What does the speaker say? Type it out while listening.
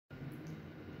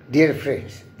Dear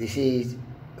friends, this is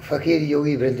Fakir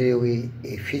Yogi Brenda Yogi,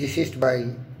 a physicist by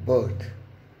birth.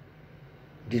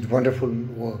 Did wonderful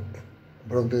work,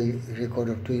 broke the record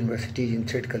of 2 universities in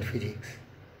theoretical physics,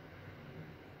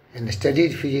 and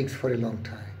studied physics for a long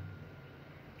time.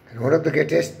 And one of the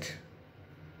greatest,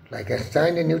 like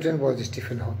Einstein and Newton, was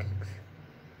Stephen Hawkings.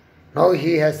 Now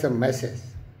he has some message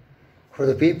for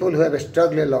the people who have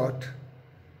struggled a lot,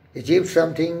 achieved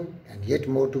something and yet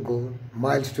more to go,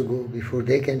 miles to go before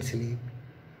they can sleep.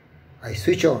 I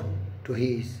switch on to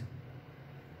his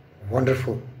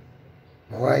wonderful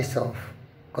voice of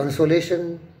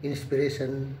consolation,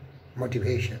 inspiration,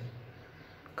 motivation.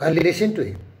 Kindly listen to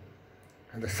him.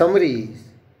 And the summary is,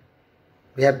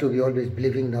 we have to be always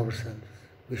believing in ourselves.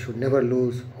 We should never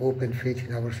lose hope and faith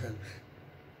in ourselves.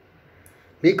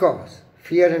 Because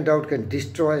fear and doubt can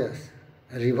destroy us.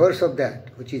 And reverse of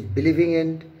that, which is believing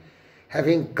in,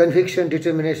 having conviction,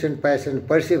 determination, passion,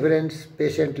 perseverance,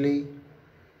 patiently,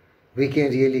 we can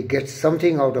really get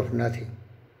something out of nothing.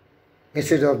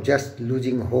 Instead of just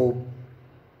losing hope,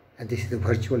 and this is a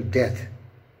virtual death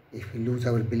if we lose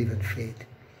our belief and faith.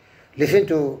 Listen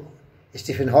to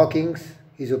Stephen Hawking's,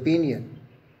 his opinion,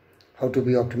 how to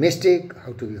be optimistic,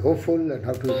 how to be hopeful, and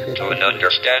how to be faithful. To an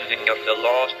understanding of the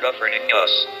laws governing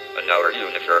us and our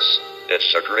universe,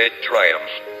 it's a great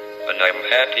triumph, and I'm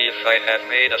happy if I have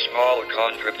made a small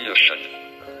contribution.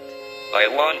 I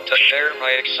want to share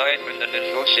my excitement and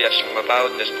enthusiasm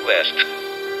about this quest.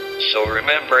 So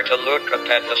remember to look up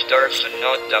at the stars and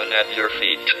not down at your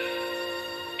feet.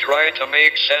 Try to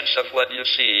make sense of what you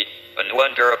see and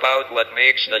wonder about what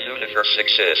makes the universe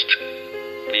exist.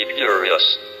 Be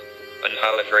curious. And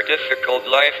however difficult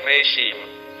life may seem,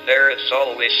 there is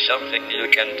always something you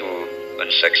can do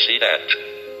and succeed at.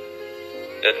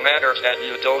 It matters that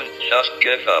you don't just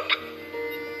give up.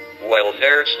 While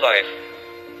there's life,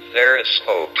 there is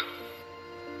hope.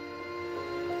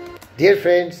 Dear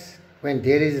friends, when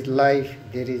there is life,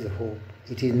 there is hope.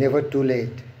 It is never too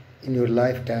late in your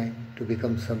lifetime to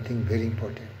become something very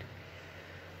important.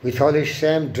 With all its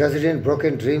sham, drudgery and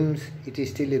broken dreams, it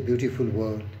is still a beautiful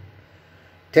world.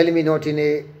 Tell me not in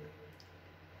a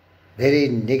very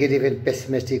negative and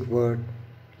pessimistic word,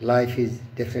 life is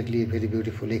definitely a very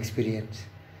beautiful experience.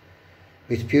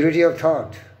 With purity of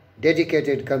thought,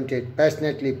 dedicated, committed,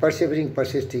 passionately, persevering,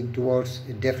 persisting towards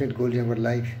a definite goal in our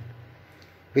life,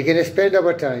 we can spend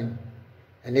our time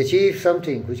and achieve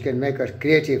something which can make us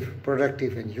creative,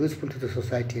 productive, and useful to the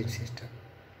society and system.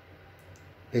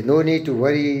 There's no need to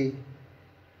worry,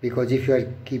 because if you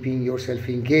are keeping yourself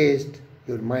engaged,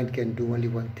 your mind can do only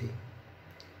one thing.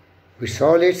 With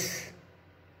all its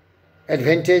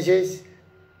advantages,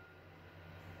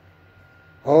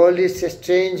 all these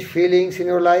strange feelings in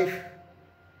your life,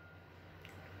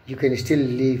 you can still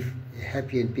live a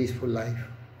happy and peaceful life.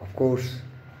 Of course,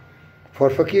 for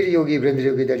Fakir Yogi, Brenda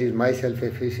Yogi, that is myself, a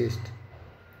physicist,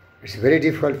 it's very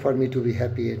difficult for me to be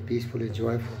happy and peaceful and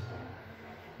joyful,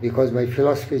 because my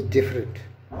philosophy is different.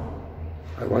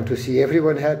 I want to see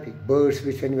everyone happy, birds,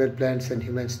 fish, animal, plants and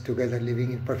humans together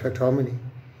living in perfect harmony.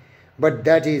 But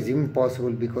that is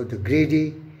impossible because the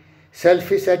greedy,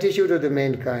 selfish attitude of the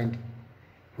mankind,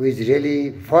 who is really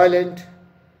violent,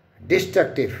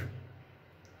 destructive,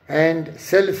 and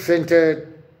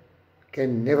self-centered,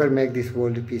 can never make this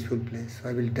world a peaceful place. So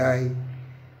I will die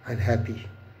unhappy,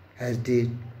 as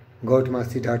did Gautama,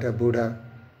 Siddhartha, Buddha,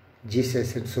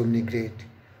 Jesus, and so many great,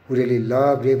 who really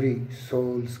loved every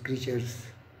soul, creatures.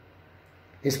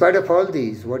 In spite of all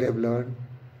these, what I have learned,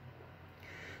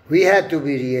 we have to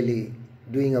be really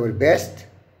doing our best,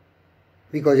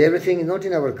 because everything is not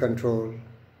in our control,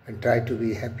 and try to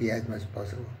be happy as much as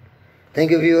possible.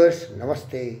 Thank you, viewers.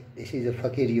 Namaste. This is a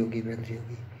Fakir Yogi, Brenda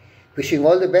Yogi. Wishing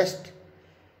all the best,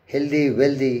 healthy,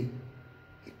 wealthy,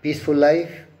 peaceful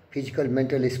life, physical,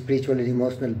 mental, spiritual, and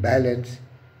emotional balance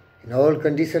in all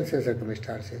conditions and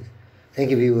circumstances.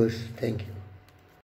 Thank you, viewers. Thank you.